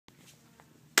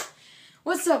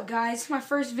What's up, guys? My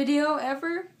first video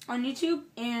ever on YouTube,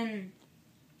 and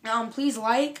please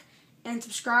like and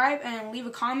subscribe and leave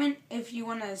a comment if you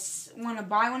wanna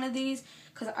buy one of these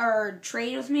or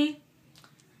trade with me.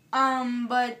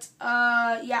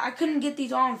 Yeah, I couldn't get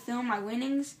these all on film, my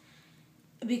winnings,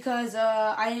 because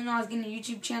I didn't know I was getting a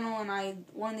YouTube channel, and I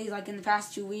won these like in the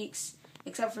past 2 weeks,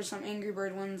 except for some Angry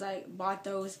Bird ones. I bought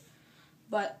those,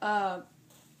 but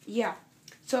yeah.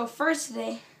 So first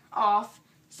today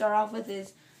start off with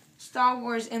his Star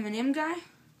Wars M&M guy,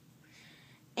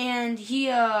 and he's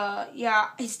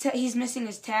missing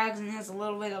his tags and has a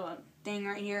little bit of a thing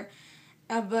right here,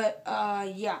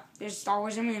 yeah, there's Star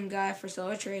Wars M&M guy for sale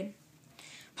or trade.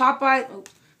 Popeye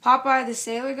the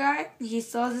sailor guy, he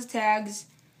still has his tags,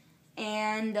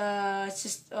 and it's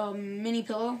just a mini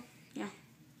pillow. Yeah.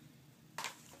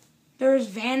 There's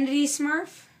Vanity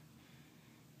Smurf.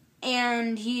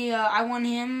 And I won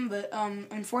him, but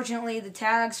unfortunately the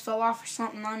tags fell off or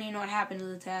something. I don't even know what happened to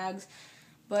the tags.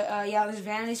 But yeah, there's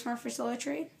Vanity Smurf for sale or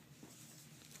trade.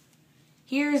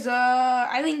 Here's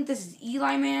I think this is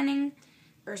Eli Manning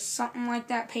or something like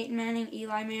that. Peyton Manning,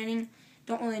 Eli Manning.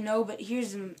 Don't really know, but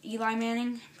here's Eli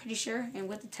Manning, pretty sure, and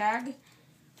with the tag.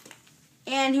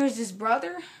 And here's his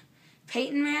brother,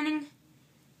 Peyton Manning,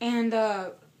 and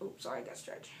sorry, I got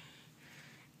stretched.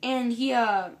 And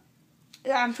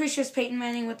I'm pretty sure it's Peyton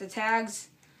Manning with the tags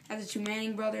as the two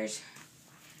Manning brothers.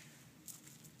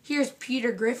 Here's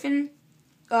Peter Griffin,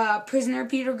 prisoner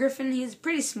Peter Griffin. He's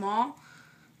pretty small,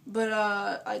 but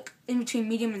like in between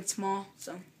medium and small.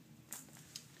 So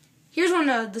here's one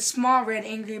of the small red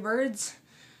Angry Birds,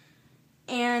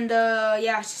 and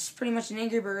yeah, it's just pretty much an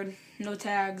Angry Bird, no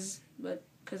tags, but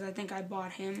because I think I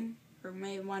bought him or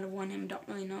might have won him, don't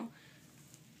really know.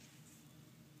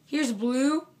 Here's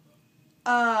Blue.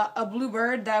 A blue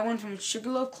bird that I won from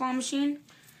Sugarloaf Claw Machine,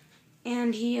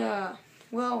 and yeah,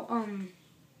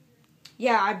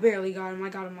 I barely got him. I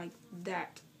got him like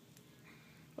that,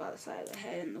 by the side of the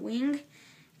head and the wing,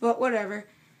 but whatever.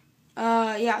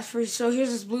 Yeah, so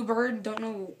here's this blue bird. Don't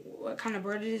know what kind of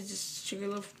bird it is, just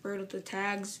Sugarloaf bird with the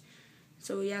tags.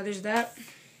 So yeah, there's that.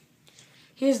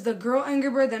 Here's the girl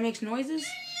Angry Bird that makes noises,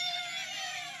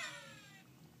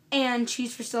 and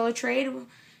she's for sale or trade.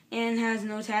 And has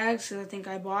no tags, because I think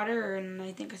I bought her, and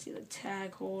I think I see the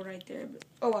tag hole right there. But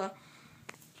oh well.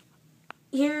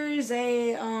 Here's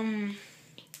a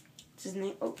what's his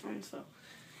name? Oh, I'm slow.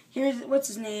 What's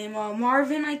his name?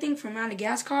 Marvin, I think, from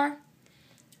Madagascar.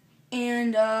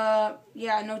 And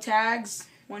yeah, no tags.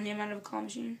 Won him out of a claw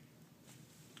machine.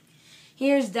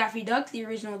 Here's Daffy Duck, the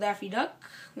original Daffy Duck,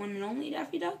 one and only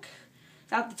Daffy Duck,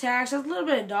 without the tags. There's a little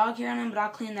bit of dog hair on him, but I'll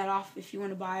clean that off if you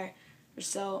want to buy or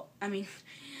sell.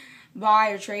 Buy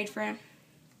or trade for him.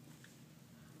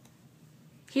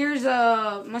 Here's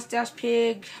a Mustache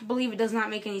Pig. I believe it does not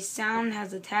make any sound.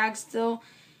 Has the tag still.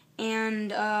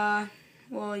 And,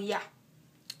 well, yeah.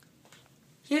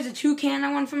 Here's a Toucan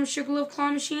I won from a Sugarloaf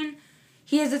Claw Machine.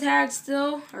 He has the tag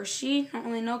still. Or she. Don't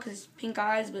really know because pink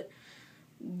eyes, but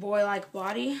boy-like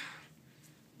body.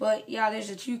 But, yeah, there's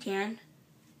a Toucan.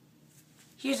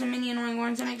 Here's a mini annoying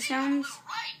orange that makes sounds.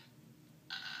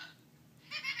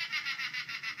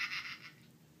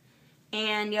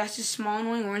 And yeah, it's just small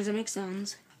annoying orange that make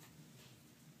sounds.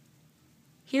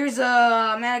 Here's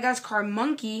a Madagascar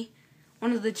monkey,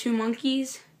 one of the two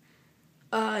monkeys.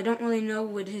 I don't really know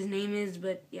what his name is,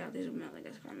 but yeah, there's a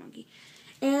Madagascar monkey.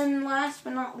 And last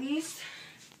but not least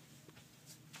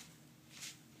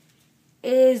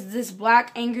is this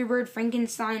black Angry Bird,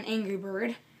 Frankenstein Angry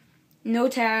Bird. No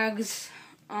tags,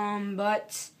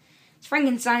 but it's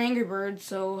Frankenstein Angry Bird,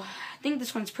 so I think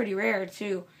this one's pretty rare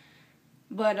too.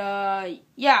 But,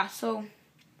 yeah, so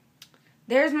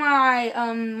there's my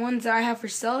ones that I have for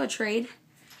sale or trade.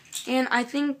 And I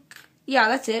think, yeah,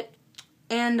 that's it.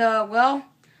 And, well,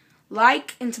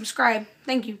 like and subscribe.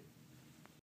 Thank you.